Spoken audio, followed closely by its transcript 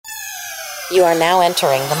You are now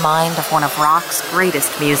entering the mind of one of rock's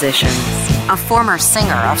greatest musicians, a former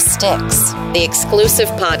singer of Styx. The exclusive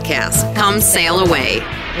podcast, Come Sail Away,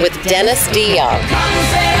 with Dennis DeYoung. Come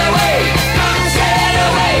sail away, come sail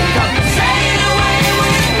away, come sail away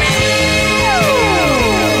with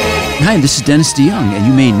me. Hi, this is Dennis DeYoung, and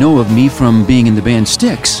you may know of me from being in the band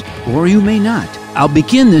Styx, or you may not. I'll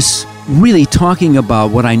begin this really talking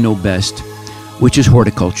about what I know best, which is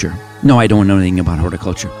horticulture. No, I don't know anything about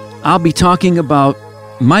horticulture. I'll be talking about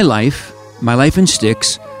my life in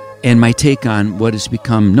Styx, and my take on what has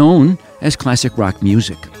become known as classic rock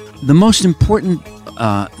music. The most important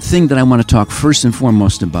thing that I want to talk first and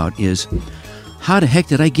foremost about is, how the heck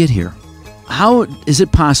did I get here? How is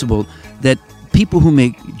it possible that people who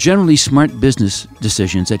make generally smart business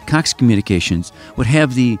decisions at Cox Communications would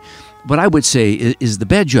have what I would say is the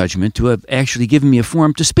bad judgment to have actually given me a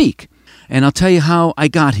forum to speak? And I'll tell you how I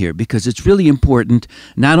got here, because it's really important,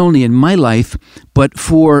 not only in my life, but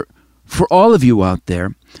for all of you out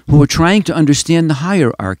there who are trying to understand the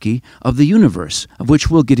hierarchy of the universe, of which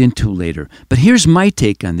we'll get into later. But here's my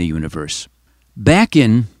take on the universe. Back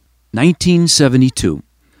in 1972,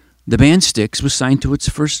 the band Styx was signed to its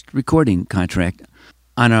first recording contract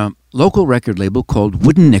on a local record label called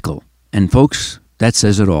Wooden Nickel. And folks, that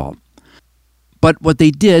says it all. But what they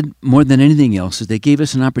did, more than anything else, is they gave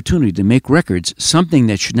us an opportunity to make records, something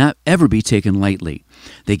that should not ever be taken lightly.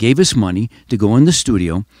 They gave us money to go in the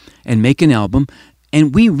studio and make an album,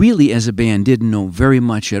 and we really, as a band, didn't know very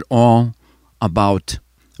much at all about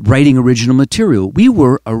writing original material. We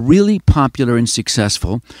were a really popular and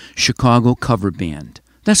successful Chicago cover band.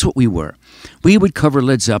 That's what we were. We would cover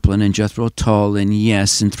Led Zeppelin and Jethro Tull and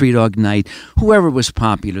Yes and Three Dog Night, whoever was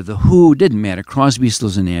popular, The Who, didn't matter, Crosby,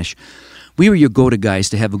 Stills and Nash. We were your go-to guys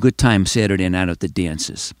to have a good time Saturday night at the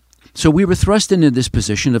dances. So we were thrust into this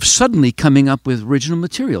position of suddenly coming up with original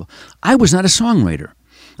material. I was not a songwriter.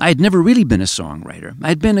 I had never really been a songwriter.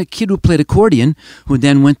 I'd been a kid who played accordion, who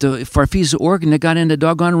then went to Farfisa, Oregon, and got into a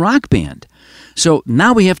doggone rock band. So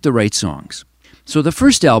now we have to write songs. So the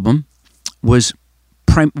first album was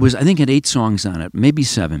I think, had 8 songs on it, maybe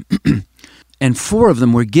 7. And 4 of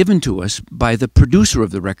them were given to us by the producer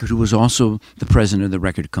of the record, who was also the president of the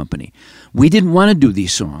record company. We didn't want to do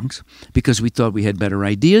these songs because we thought we had better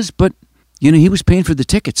ideas, but, he was paying for the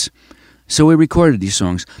tickets. So we recorded these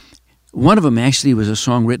songs. One of them actually was a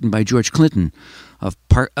song written by George Clinton of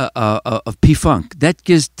P-Funk. That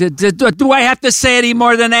gives, do I have to say any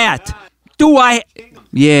more than that? Do I?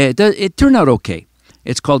 Yeah, it turned out okay.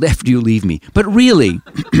 It's called After You Leave Me. But really,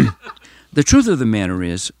 the truth of the matter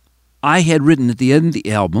is, I had written at the end of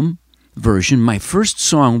the album version my first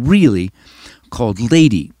song, really, called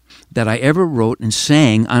Lady, that I ever wrote and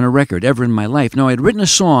sang on a record ever in my life. Now, I'd written a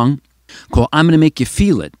song called I'm Gonna Make You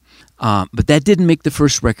Feel It, but that didn't make the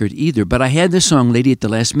first record either. But I had this song, Lady, at the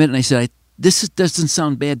last minute, and I said, this doesn't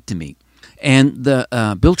sound bad to me. And the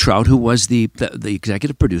Bill Trout, who was the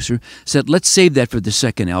executive producer, said, let's save that for the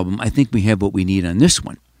second album. I think we have what we need on this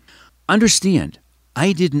one. Understand,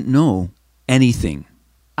 I didn't know anything.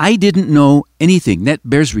 That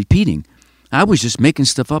bears repeating. I was just making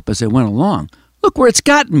stuff up as I went along. Look where it's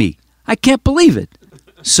gotten me. I can't believe it.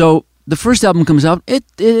 So the first album comes out. It's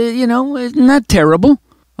not terrible.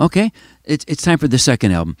 Okay, it's time for the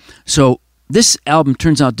second album. So this album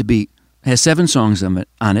turns out to has 7 songs on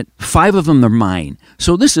it. 5 of them are mine.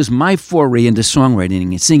 So this is my foray into songwriting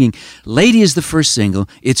and singing. Lady is the first single.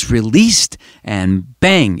 It's released, and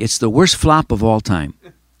bang, it's the worst flop of all time.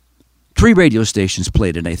 3 radio stations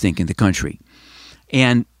played it, I think, in the country.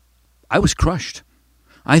 And I was crushed.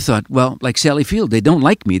 I thought, well, like Sally Field, they don't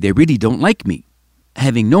like me. They really don't like me.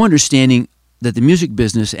 Having no understanding that the music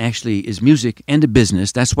business actually is music and a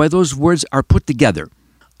business, that's why those words are put together.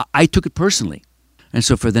 I took it personally. And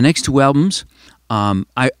so for the next 2 albums,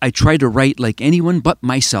 I tried to write like anyone but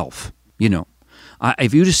myself,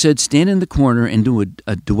 If you just said, stand in the corner and do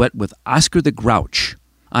a duet with Oscar the Grouch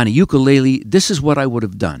on a ukulele, this is what I would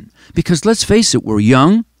have done. Because let's face it, we're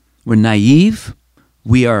young, we're naive,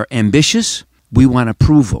 we are ambitious, we want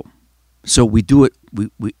approval. So we do it.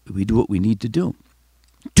 We do what we need to do.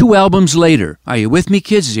 2 albums later, are you with me,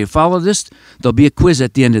 kids? As you follow this, there'll be a quiz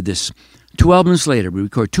at the end of this. 2 albums later, we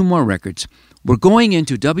record 2 more records. We're going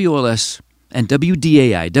into WLS and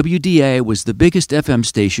WDAI. WDAI was the biggest FM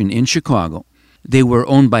station in Chicago. They were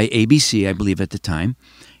owned by ABC, I believe, at the time.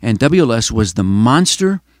 And WLS was the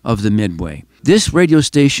monster of the Midway. This radio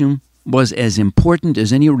station was as important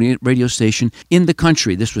as any radio station in the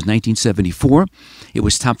country. This was 1974. It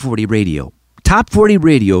was Top 40 radio. Top 40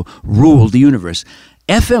 radio ruled the universe.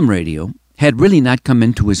 FM radio had really not come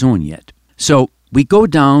into its own yet. So we go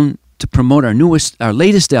down to promote our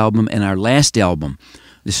latest album and our last album.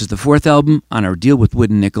 This is the 4th album on our deal with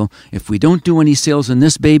Wood and Nickel. If we don't do any sales in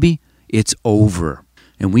this baby, it's over.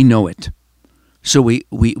 And we know it. So we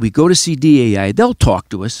go to see DAI. They'll talk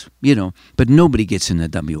to us, but nobody gets in the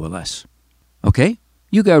WLS. Okay?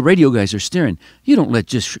 You radio guys are staring. You don't let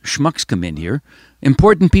just schmucks come in here.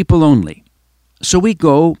 Important people only. So we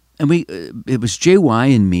go, and it was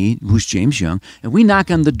JY and me, who's James Young, and we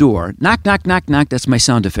knock on the door. Knock, knock, knock, knock. That's my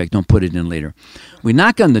sound effect. Don't put it in later. We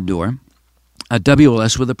knock on the door, a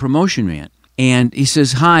WLS with a promotion man. And he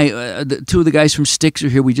says, hi, 2 of the guys from Styx are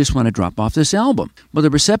here. We just want to drop off this album. Well, the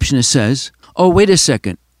receptionist says, oh, wait a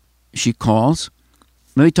second. She calls.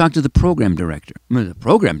 Let me talk to the program director. The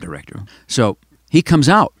program director. So he comes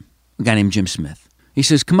out, a guy named Jim Smith. He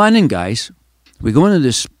says, come on in, guys. We go into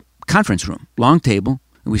this conference room, long table,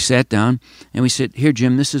 and we sat down, and we said, here,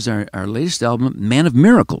 Jim, this is our latest album, Man of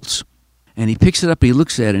Miracles. And he picks it up, he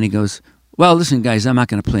looks at it, and he goes, well, listen, guys, I'm not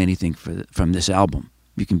going to play anything from this album.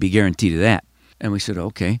 You can be guaranteed of that. And we said,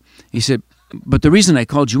 okay. He said, but the reason I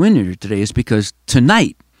called you in here today is because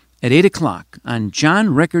tonight at 8 o'clock on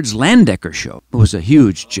John Record's Landecker show, who was a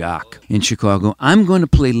huge jock in Chicago, I'm going to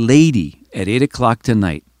play Lady at 8 o'clock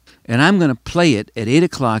tonight. And I'm going to play it at 8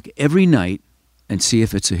 o'clock every night and see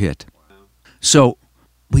if it's a hit. So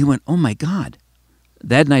we went, oh, my God.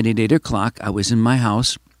 That night at 8 o'clock, I was in my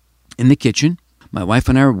house in the kitchen. My wife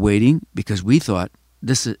and I were waiting because we thought,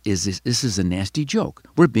 this is a nasty joke.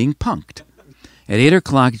 We're being punked. At 8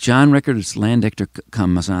 o'clock, John Record's Landecker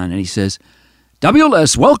comes on, and he says,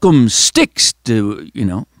 WLS welcomes Styx to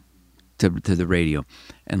the radio.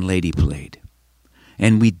 And Lady played.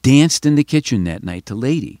 And we danced in the kitchen that night to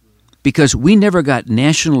Lady because we never got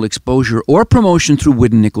national exposure or promotion through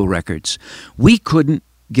Wood and Nickel Records. We couldn't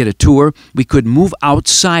get a tour. We couldn't move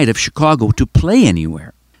outside of Chicago to play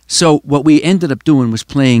anywhere. So what we ended up doing was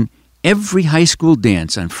playing every high school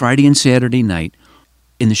dance on Friday and Saturday night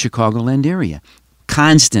in the Chicagoland area,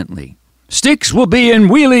 constantly. Styx will be in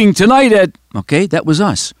Wheeling tonight at... Okay, that was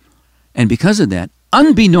us. And because of that,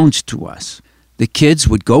 unbeknownst to us, the kids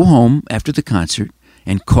would go home after the concert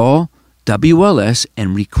and call WLS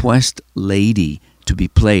and request Lady to be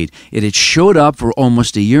played. It had showed up for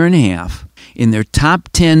almost a year and a half in their top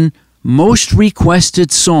 10 most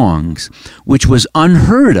requested songs, which was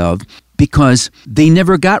unheard of because they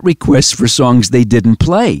never got requests for songs they didn't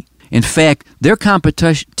play. In fact, their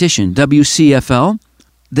competition, WCFL,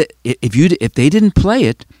 if they didn't play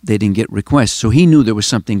it, they didn't get requests. So he knew there was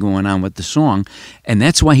something going on with the song, and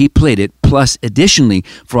that's why he played it. Plus, additionally,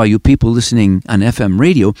 for all you people listening on FM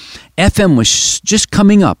radio, FM was just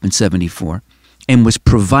coming up in 74 and was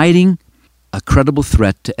providing a credible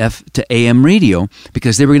threat to AM radio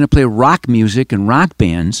because they were going to play rock music and rock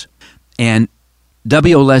bands, and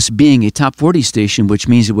WLS being a top 40 station, which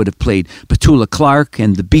means it would have played Petula Clark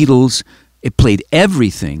and the Beatles. It played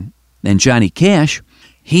everything. And Johnny Cash,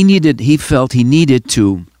 he felt he needed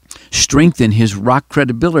to strengthen his rock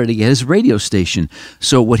credibility at his radio station.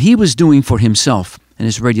 So what he was doing for himself and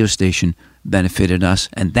his radio station benefited us,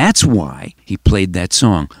 and that's why he played that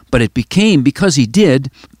song. But because he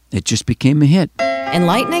did, it just became a hit.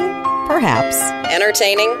 Enlightening? Perhaps.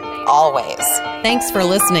 Entertaining? Always. Thanks for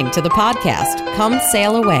listening to the podcast, Come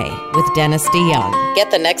Sail Away with Dennis DeYoung.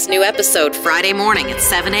 Get the next new episode Friday morning at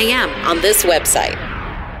 7 a.m. on this website.